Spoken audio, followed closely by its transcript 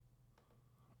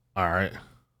All right.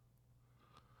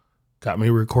 Got me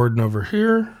recording over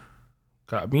here.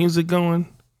 Got music going.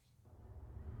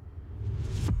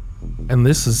 And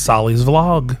this is Solly's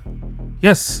vlog.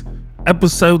 Yes,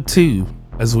 episode 2,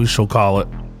 as we shall call it.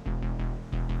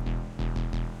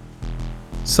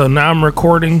 So now I'm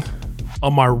recording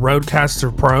on my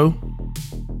Rodecaster Pro.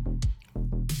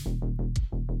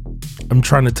 I'm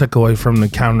trying to take away from the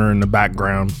counter in the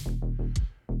background.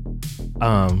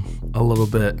 A little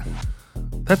bit.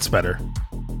 That's better.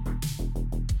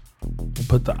 I'll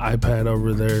put the iPad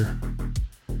over there.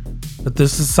 But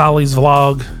this is Solly's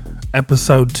vlog,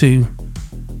 episode 2.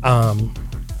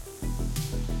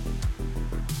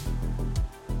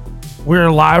 We're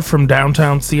live from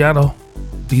downtown Seattle,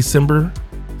 December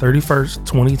 31st,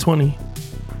 2020.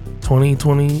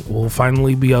 2020 will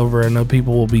finally be over. I know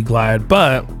people will be glad,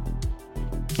 but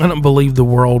I don't believe the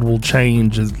world will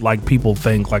change as like people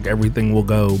think, like everything will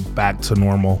go back to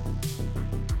normal.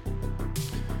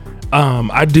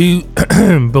 I do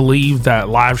believe that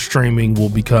live streaming will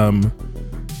become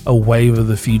a wave of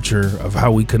the future of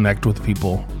how we connect with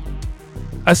people.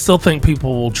 I still think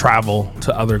people will travel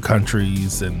to other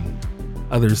countries and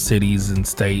other cities and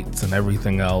states and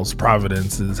everything else,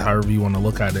 providences, however you want to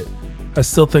look at it. I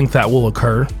still think that will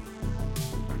occur.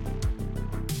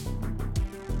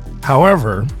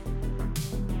 However,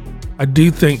 I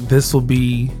do think this will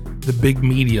be the big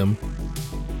medium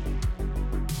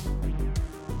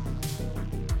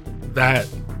that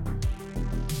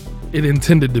it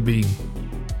intended to be.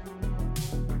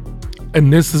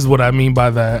 And this is what I mean by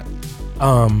that.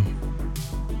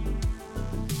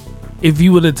 If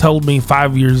you would have told me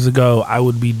 5 years ago I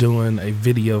would be doing a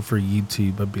video for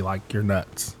YouTube, I'd be like, you're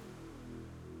nuts.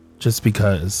 Just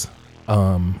because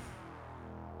I'm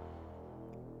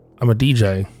a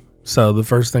DJ. So the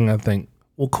first thing I think,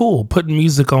 well, cool, putting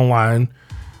music online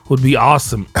would be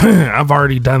awesome. I've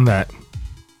already done that.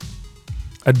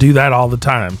 I do that all the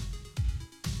time.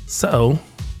 So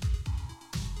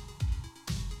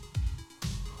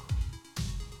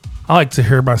I like to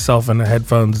hear myself in the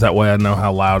headphones. That way I know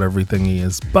how loud everything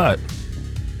is. But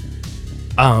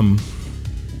I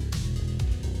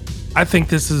think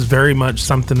this is very much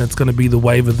something that's going to be the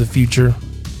wave of the future.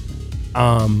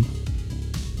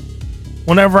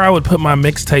 Whenever I would put my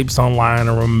mixtapes online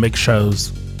or mix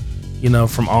shows, you know,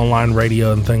 from online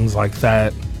radio and things like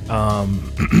that,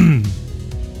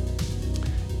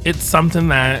 it's something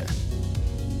that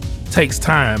takes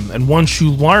time. And once you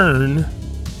learn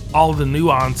all the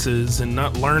nuances and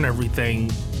not learn everything,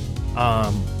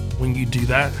 when you do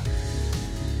that,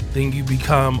 then you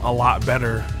become a lot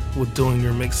better with doing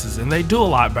your mixes. And they do a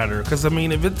lot better because, I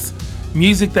mean, if it's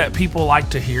music that people like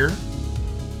to hear,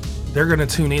 they're going to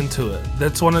tune into it.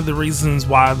 That's one of the reasons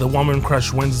why the Woman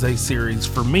Crush Wednesday series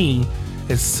for me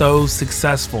is so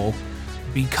successful,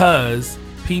 because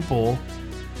people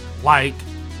like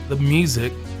the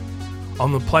music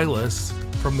on the playlist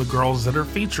from the girls that are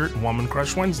featured in Woman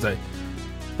Crush Wednesday.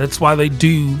 That's why they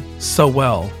do so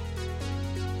well.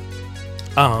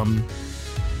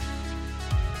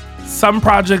 Some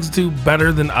projects do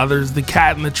better than others. The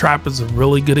Cat in the Trap is a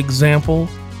really good example.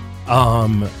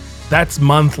 That's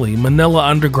monthly. Manila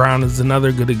Underground is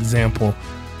another good example.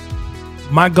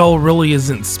 My goal really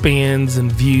isn't spins and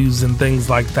views and things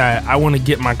like that. I want to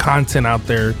get my content out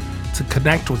there to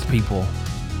connect with people.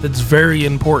 That's very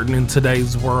important in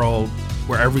today's world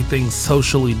where everything's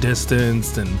socially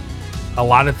distanced and a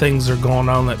lot of things are going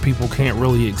on that people can't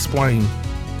really explain.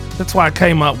 That's why I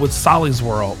came up with Solly's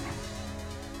World.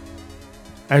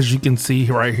 As you can see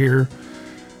right here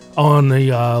on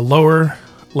the lower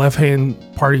left-hand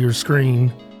part of your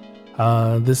screen,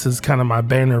 this is kind of my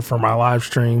banner for my live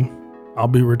stream. I'll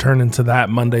be returning to that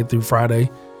Monday through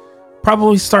Friday.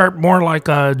 Probably start more like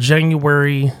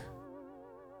January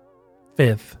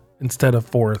 5th instead of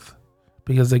 4th,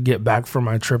 because I get back from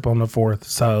my trip on the 4th.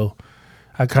 So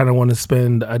I kind of want to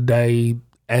spend a day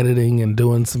editing and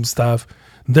doing some stuff.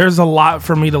 There's a lot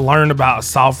for me to learn about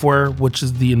software, which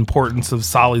is the importance of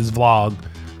Solly's vlog.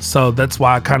 So that's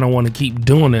why I kind of want to keep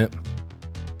doing it,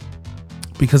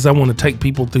 because I want to take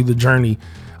people through the journey.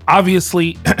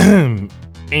 Obviously,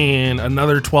 in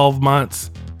another 12 months,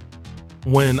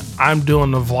 when I'm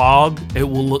doing the vlog, it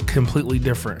will look completely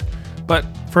different. But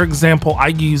for example, I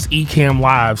use Ecamm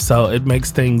Live, so it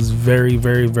makes things very,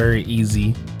 very, very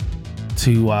easy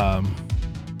to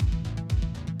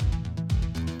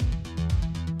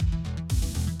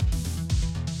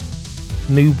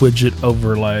new widget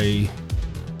overlay.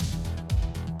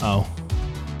 Oh.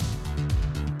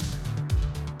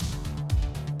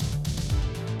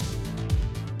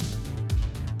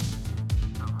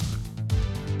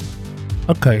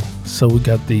 Okay, so we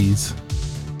got these.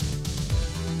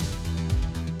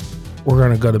 we're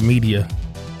going to go to media.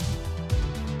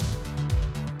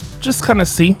 Just kind of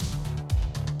see.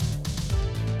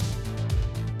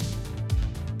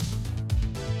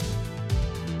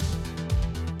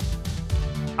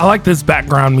 I like this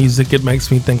background music. It makes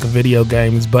me think of video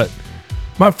games, but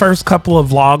my first couple of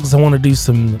vlogs, I want to do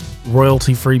some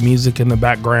royalty-free music in the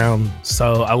background.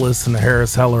 So I listen to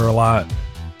Harris Heller a lot.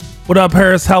 What up,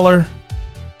 Harris Heller?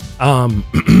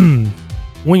 When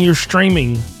you're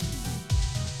streaming,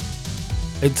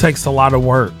 it takes a lot of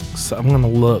work. So I'm going to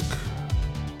look.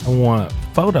 I want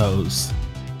photos.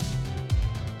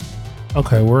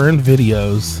 Okay, we're in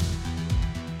videos.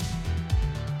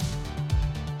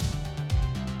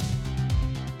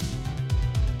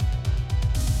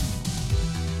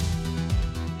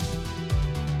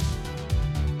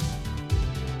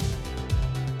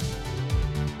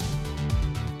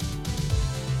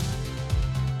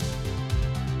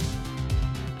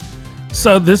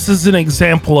 So this is an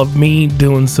example of me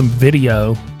doing some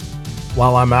video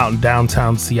while I'm out in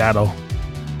downtown Seattle.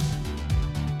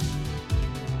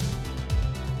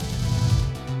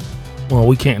 Well,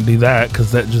 we can't do that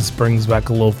because that just brings back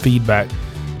a little feedback.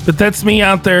 But that's me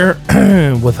out there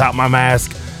without my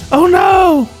mask. Oh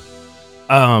no!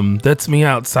 That's me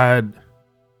outside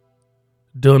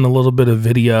doing a little bit of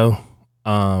video.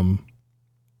 I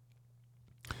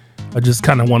just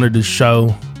kind of wanted to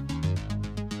show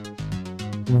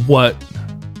what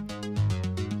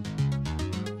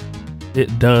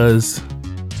it does,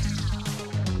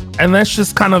 and that's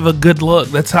just kind of a good look.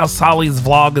 That's how Solly's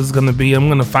vlog is going to be. I'm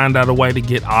going to find out a way to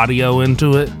get audio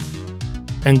into it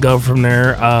and go from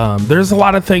there. There's a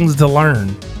lot of things to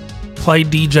learn. Play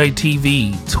DJ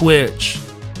TV, Twitch,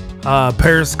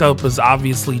 Periscope is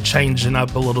obviously changing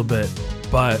up a little bit,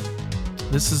 but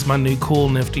this is my new cool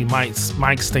nifty mic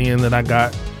stand that I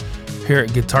got here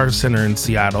at Guitar Center in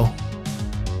Seattle.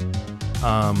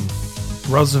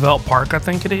 Roosevelt Park, I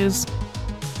think it is.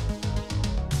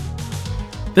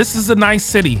 This is a nice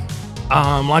city.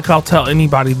 Like I'll tell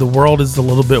anybody, the world is a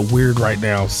little bit weird right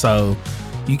now, so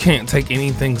you can't take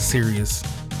anything serious.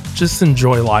 Just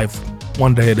enjoy life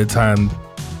one day at a time.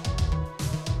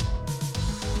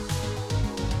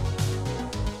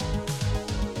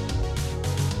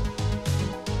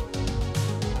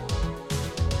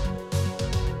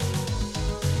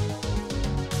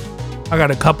 I got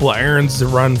a couple of errands to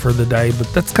run for the day, but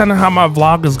that's kind of how my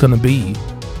vlog is going to be.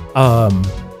 I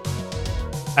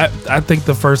think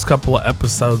the first couple of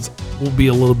episodes will be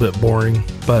a little bit boring,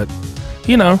 but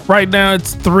you know, right now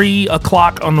it's 3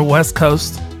 o'clock on the West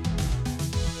Coast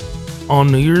on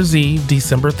New Year's Eve,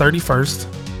 December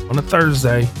 31st, on a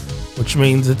Thursday, which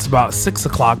means it's about 6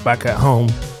 o'clock back at home,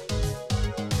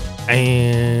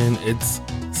 and it's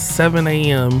 7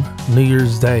 a.m. New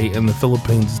Year's Day in the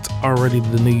Philippines. It's already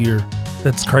the new year.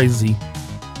 That's crazy.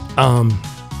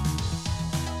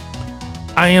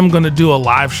 I am going to do a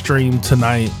live stream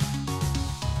tonight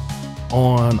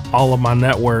on all of my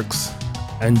networks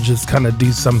and just kind of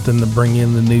do something to bring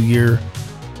in the new year.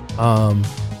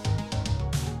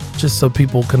 Just so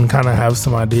people can kind of have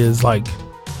some ideas. Like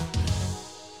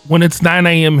when it's 9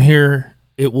 a.m. here,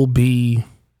 it will be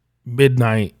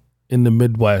midnight in the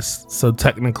Midwest. So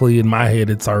technically in my head,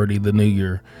 it's already the new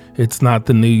year. It's not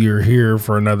the new year here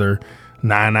for another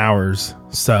 9 hours.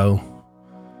 So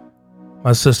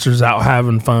my sister's out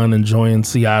having fun, enjoying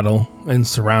Seattle and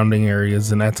surrounding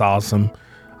areas, and that's awesome.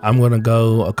 I'm going to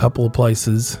go a couple of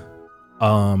places.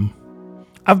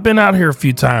 I've been out here a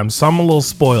few times, so I'm a little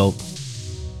spoiled.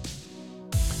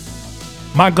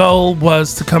 My goal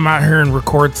was to come out here and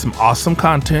record some awesome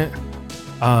content,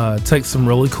 take some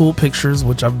really cool pictures,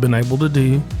 which I've been able to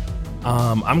do.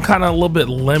 I'm kind of a little bit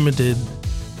limited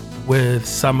with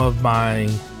some of my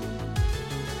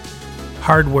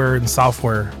hardware and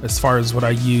software as far as what I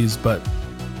use, but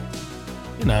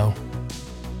you know,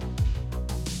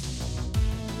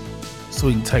 so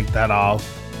we can take that off.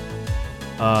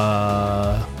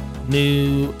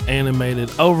 New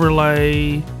animated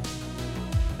overlay,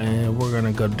 and we're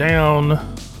gonna go down.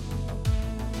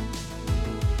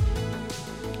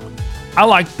 I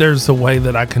like there's a way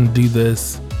that I can do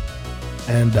this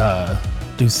and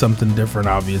do something different,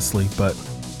 obviously, but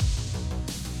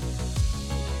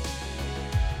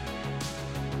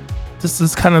this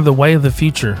is kind of the way of the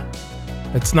future.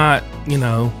 It's not, you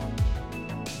know,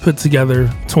 put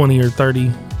together 20 or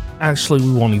 30. Actually,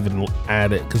 we won't even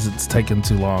add it because it's taken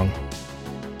too long.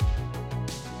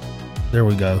 There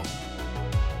we go.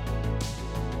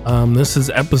 This is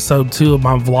episode 2 of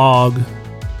my vlog.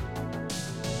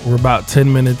 We're about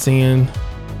 10 minutes in.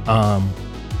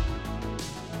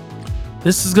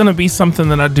 This is going to be something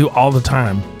that I do all the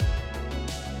time.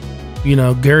 You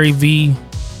know, Gary V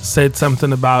said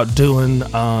something about doing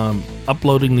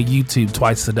uploading to YouTube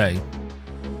twice a day.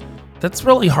 That's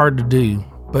really hard to do,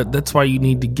 but that's why you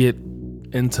need to get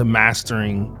into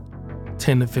mastering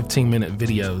 10 to 15 minute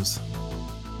videos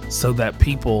so that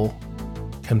people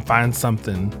can find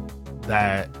something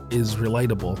that is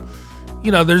relatable.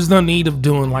 You know, there's no need of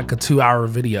doing like a 2-hour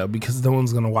video because no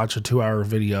one's going to watch a 2-hour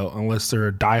video unless they're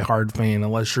a diehard fan,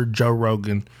 unless you're Joe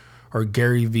Rogan or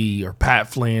Gary Vee or Pat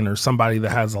Flynn or somebody that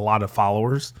has a lot of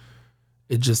followers.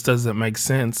 It just doesn't make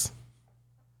sense.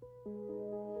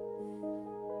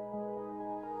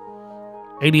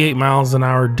 88 miles an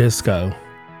hour disco.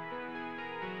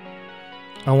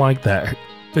 I like that.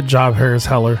 Good job, Harris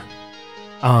Heller.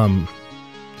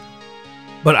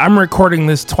 But I'm recording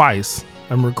this twice.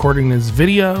 I'm recording this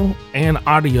video and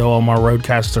audio on my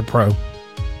Rodecaster Pro.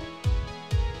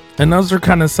 And those are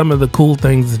kind of some of the cool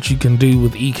things that you can do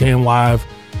with Ecamm Live.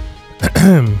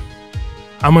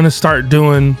 I'm going to start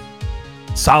doing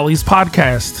Solly's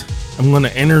podcast. I'm going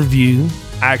to interview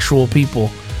actual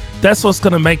people. That's what's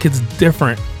going to make it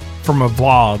different from a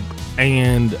vlog.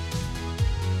 And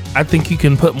I think you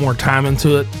can put more time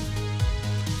into it.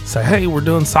 Say, hey, we're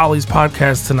doing Solly's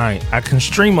podcast tonight. I can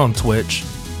stream on Twitch.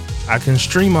 I can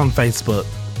stream on Facebook.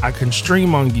 I can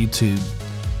stream on YouTube.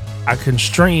 I can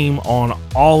stream on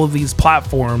all of these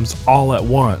platforms all at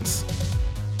once.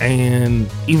 And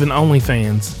even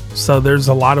OnlyFans. So there's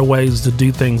a lot of ways to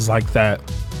do things like that.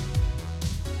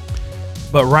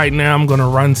 But right now I'm going to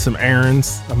run some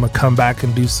errands. I'm going to come back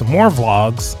and do some more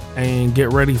vlogs and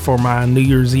get ready for my New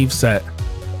Year's Eve set.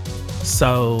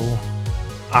 So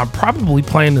I'm probably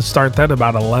planning to start that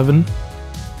about 11.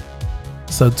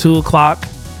 So 2 o'clock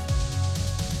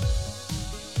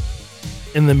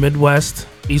in the Midwest,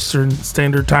 Eastern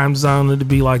Standard Time Zone. It'd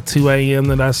be like 2 a.m.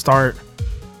 that I start.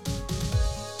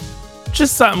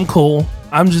 Just something cool.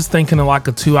 I'm just thinking of like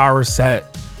a 2-hour set.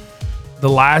 The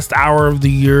last hour of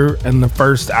the year and the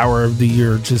first hour of the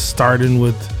year, just starting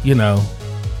with, you know,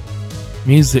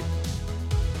 music.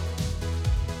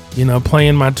 You know,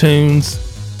 playing my tunes.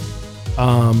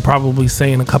 Probably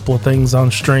saying a couple of things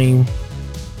on stream,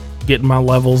 getting my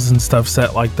levels and stuff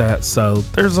set like that. So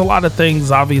there's a lot of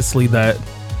things obviously that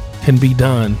can be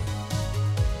done.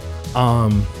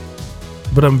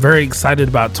 But I'm very excited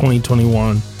about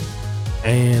 2021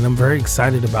 and I'm very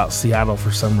excited about Seattle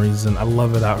for some reason. I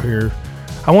love it out here.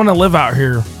 I want to live out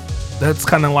here. That's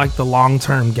kind of like the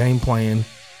long-term game plan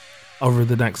over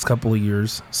the next couple of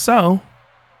years. So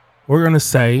we're going to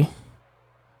say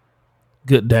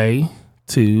good day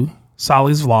to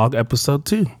Solly's Vlog episode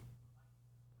 2.